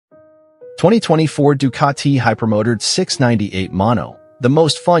2024 Ducati Hypermotard 698 Mono, the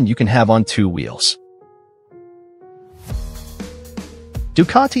most fun you can have on two wheels.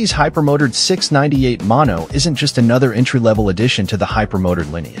 Ducati's Hypermotard 698 Mono isn't just another entry-level addition to the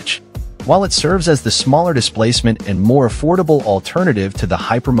Hypermotard lineage. While it serves as the smaller displacement and more affordable alternative to the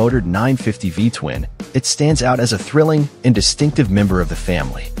Hypermotard 950 V-twin, it stands out as a thrilling and distinctive member of the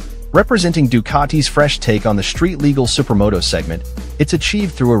family. Representing Ducati's fresh take on the street-legal supermoto segment, it's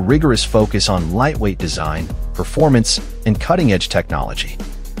achieved through a rigorous focus on lightweight design, performance, and cutting-edge technology.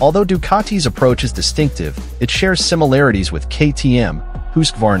 Although Ducati's approach is distinctive, it shares similarities with KTM,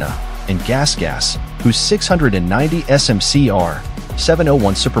 Husqvarna, and GasGas, whose 690 SMCR,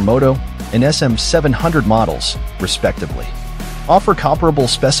 701 Supermoto, and SM700 models, respectively, offer comparable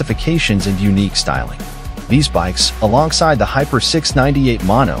specifications and unique styling. These bikes, alongside the Hyper 698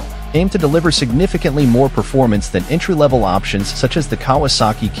 Mono, aim to deliver significantly more performance than entry-level options such as the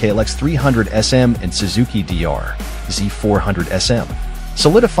Kawasaki KLX 300 SM and Suzuki DR Z400 SM,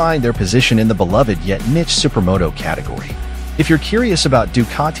 solidifying their position in the beloved yet niche supermoto category. If you're curious about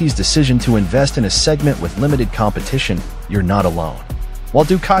Ducati's decision to invest in a segment with limited competition, you're not alone. While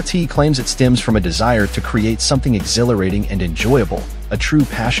Ducati claims it stems from a desire to create something exhilarating and enjoyable, a true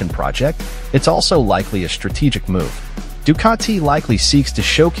passion project, it's also likely a strategic move. Ducati likely seeks to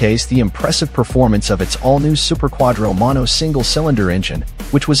showcase the impressive performance of its all-new Super Quattro Mono single-cylinder engine,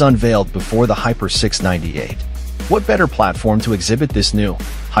 which was unveiled before the Hyper 698. What better platform to exhibit this new,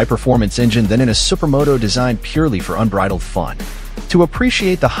 high-performance engine than in a supermoto designed purely for unbridled fun? To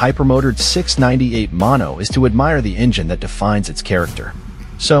appreciate the Hypermotard 698 Mono is to admire the engine that defines its character.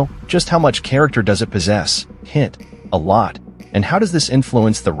 So, just how much character does it possess? Hint: a lot. And how does this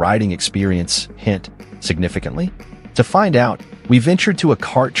influence the riding experience? Hint: significantly? To find out, we ventured to a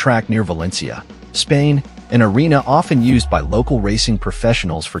kart track near Valencia, Spain, an arena often used by local racing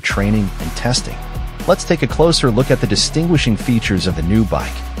professionals for training and testing. Let's take a closer look at the distinguishing features of the new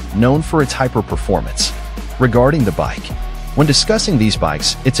bike, known for its hyper-performance. Regarding the bike, when discussing these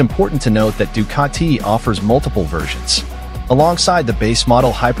bikes, it's important to note that Ducati offers multiple versions. Alongside the base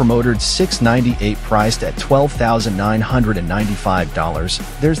model Hypermotard 698 priced at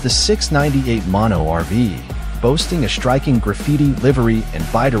 $12,995, there's the 698 Mono RV, boasting a striking graffiti livery and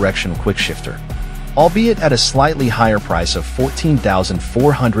bidirectional quickshifter, albeit at a slightly higher price of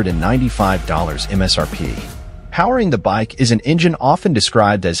 $14,495 MSRP. Powering the bike is an engine often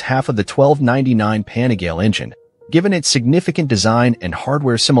described as half of the 1299 Panigale engine, given its significant design and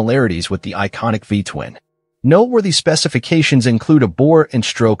hardware similarities with the iconic V-twin. Noteworthy specifications include a bore and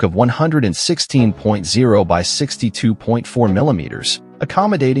stroke of 116.0 by 62.4 mm,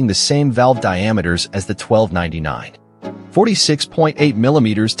 accommodating the same valve diameters as the 1299, 46.8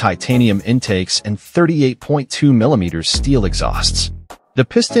 mm titanium intakes, and 38.2 mm steel exhausts. The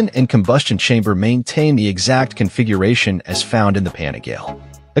piston and combustion chamber maintain the exact configuration as found in the Panigale.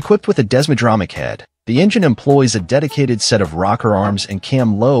 Equipped with a desmodromic head, the engine employs a dedicated set of rocker arms and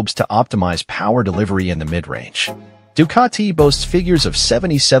cam lobes to optimize power delivery in the mid-range. Ducati boasts figures of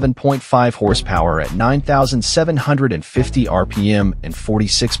 77.5 horsepower at 9,750 RPM and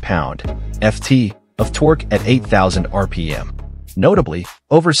 46 pound-ft of torque at 8,000 RPM. Notably,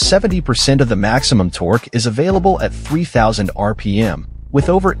 over 70% of the maximum torque is available at 3,000 RPM, with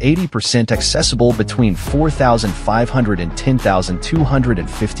over 80% accessible between 4,500 and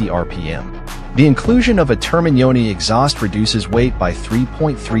 10,250 RPM. The inclusion of a Terminioni exhaust reduces weight by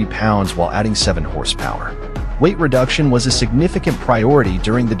 3.3 pounds while adding 7 horsepower. Weight reduction was a significant priority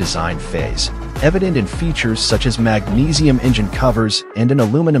during the design phase, evident in features such as magnesium engine covers and an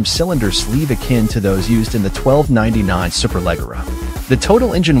aluminum cylinder sleeve akin to those used in the 1299 Superleggera. The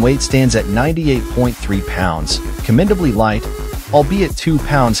total engine weight stands at 98.3 pounds, commendably light, albeit 2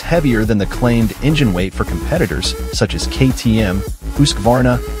 pounds heavier than the claimed engine weight for competitors such as KTM,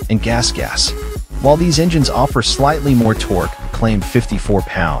 Husqvarna, and GasGas. While these engines offer slightly more torque, claimed 54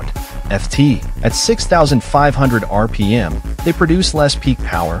 pound-ft, at 6,500 RPM, they produce less peak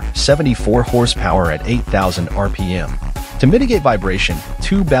power, 74 horsepower at 8,000 RPM. To mitigate vibration,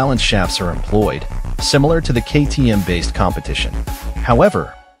 2 balance shafts are employed, similar to the KTM-based competition.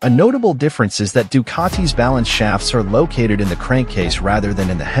 However, a notable difference is that Ducati's balance shafts are located in the crankcase rather than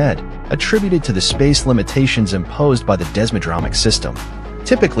in the head, attributed to the space limitations imposed by the desmodromic system.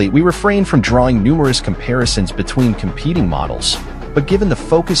 Typically, we refrain from drawing numerous comparisons between competing models, but given the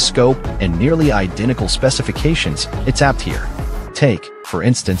focused scope and nearly identical specifications, it's apt here. Take, for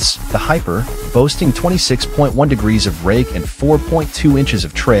instance, the Hyper, boasting 26.1 degrees of rake and 4.2 inches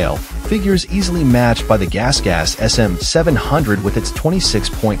of trail, figures easily matched by the GasGas SM700 with its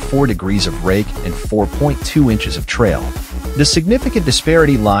 26.4 degrees of rake and 4.2 inches of trail. The significant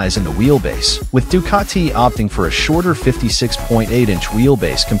disparity lies in the wheelbase, with Ducati opting for a shorter 56.8-inch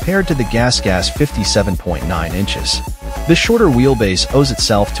wheelbase compared to the Gas 57.9 inches. This shorter wheelbase owes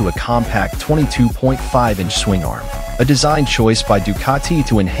itself to a compact 22.5-inch swing arm, a design choice by Ducati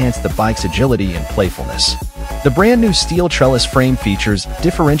to enhance the bike's agility and playfulness. The brand-new steel trellis frame features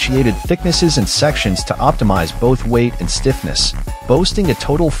differentiated thicknesses and sections to optimize both weight and stiffness, boasting a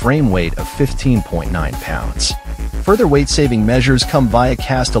total frame weight of 15.9 pounds. Further weight-saving measures come via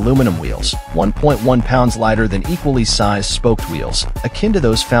cast aluminum wheels, 1.1 pounds lighter than equally sized spoked wheels, akin to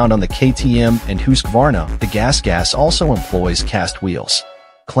those found on the KTM and Husqvarna. The Gas also employs cast wheels.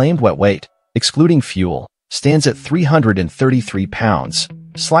 Claimed wet weight, excluding fuel, stands at 333 pounds,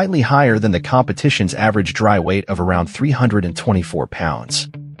 slightly higher than the competition's average dry weight of around 324 pounds.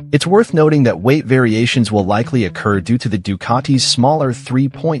 It's worth noting that weight variations will likely occur due to the Ducati's smaller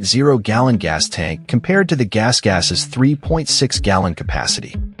 3.0-gallon gas tank compared to the Gas's 3.6-gallon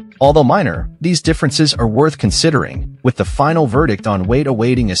capacity. Although minor, these differences are worth considering, with the final verdict on weight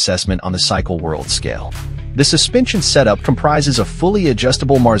awaiting assessment on the Cycle World scale. The suspension setup comprises a fully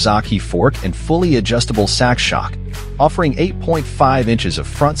adjustable Marzocchi fork and fully adjustable sack shock, offering 8.5 inches of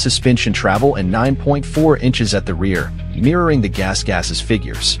front suspension travel and 9.4 inches at the rear, mirroring the Gas's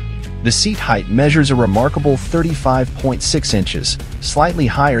figures. The seat height measures a remarkable 35.6 inches, slightly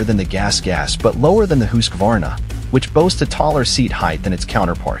higher than the Gas but lower than the Husqvarna, which boasts a taller seat height than its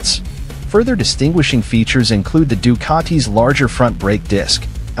counterparts. Further distinguishing features include the Ducati's larger front brake disc,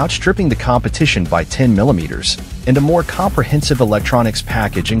 outstripping the competition by 10 millimeters, and a more comprehensive electronics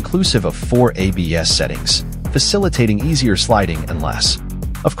package inclusive of 4 ABS settings, facilitating easier sliding and less.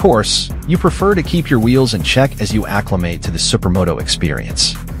 Of course, you prefer to keep your wheels in check as you acclimate to the Supermoto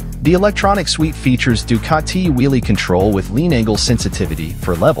experience. The electronic suite features Ducati wheelie control with lean angle sensitivity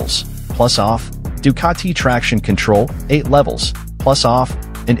for levels, plus off, Ducati traction control, 8 levels, plus off,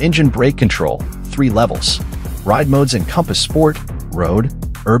 and engine brake control, 3 levels. Ride modes encompass sport, road,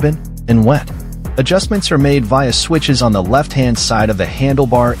 urban, and wet. Adjustments are made via switches on the left-hand side of the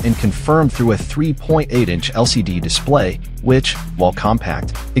handlebar and confirmed through a 3.8-inch LCD display, which, while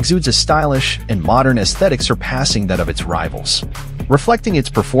compact, exudes a stylish and modern aesthetic surpassing that of its rivals. Reflecting its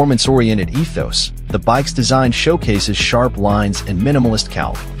performance-oriented ethos, the bike's design showcases sharp lines and minimalist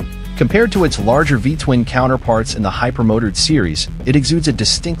cowling. Compared to its larger V-twin counterparts in the Hypermotard series, it exudes a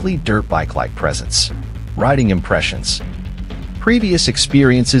distinctly dirt bike-like presence. Riding impressions. Previous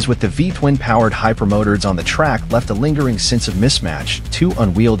experiences with the V-twin-powered Hypermotards on the track left a lingering sense of mismatch, too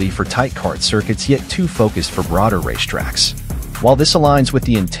unwieldy for tight kart circuits yet too focused for broader racetracks. While this aligns with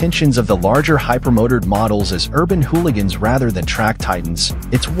the intentions of the larger Hypermotard models as urban hooligans rather than track titans,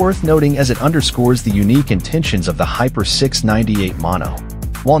 it's worth noting as it underscores the unique intentions of the Hyper 698 Mono.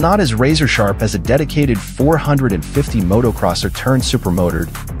 While not as razor-sharp as a dedicated 450 motocrosser turned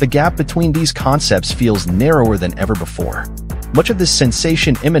supermotard, the gap between these concepts feels narrower than ever before. Much of this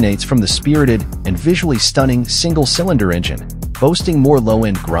sensation emanates from the spirited and visually stunning single-cylinder engine, boasting more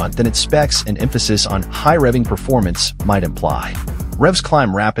low-end grunt than its specs and emphasis on high-revving performance might imply. Revs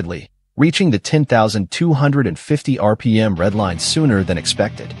climb rapidly, reaching the 10,250 RPM redline sooner than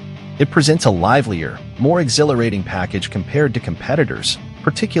expected. It presents a livelier, more exhilarating package compared to competitors,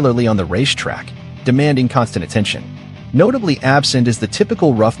 particularly on the racetrack, demanding constant attention. Notably absent is the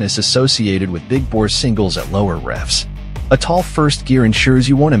typical roughness associated with big-bore singles at lower revs. A tall first gear ensures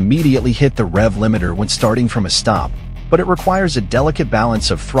you won't immediately hit the rev limiter when starting from a stop, but it requires a delicate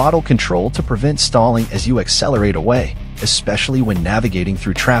balance of throttle control to prevent stalling as you accelerate away, especially when navigating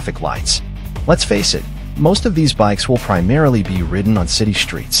through traffic lights. Let's face it, most of these bikes will primarily be ridden on city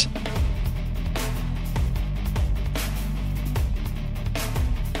streets.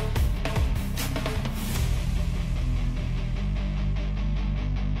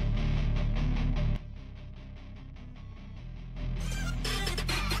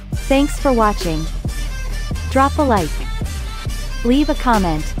 Thanks for watching. Drop a like, leave a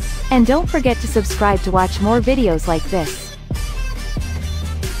comment, and don't forget to subscribe to watch more videos like this.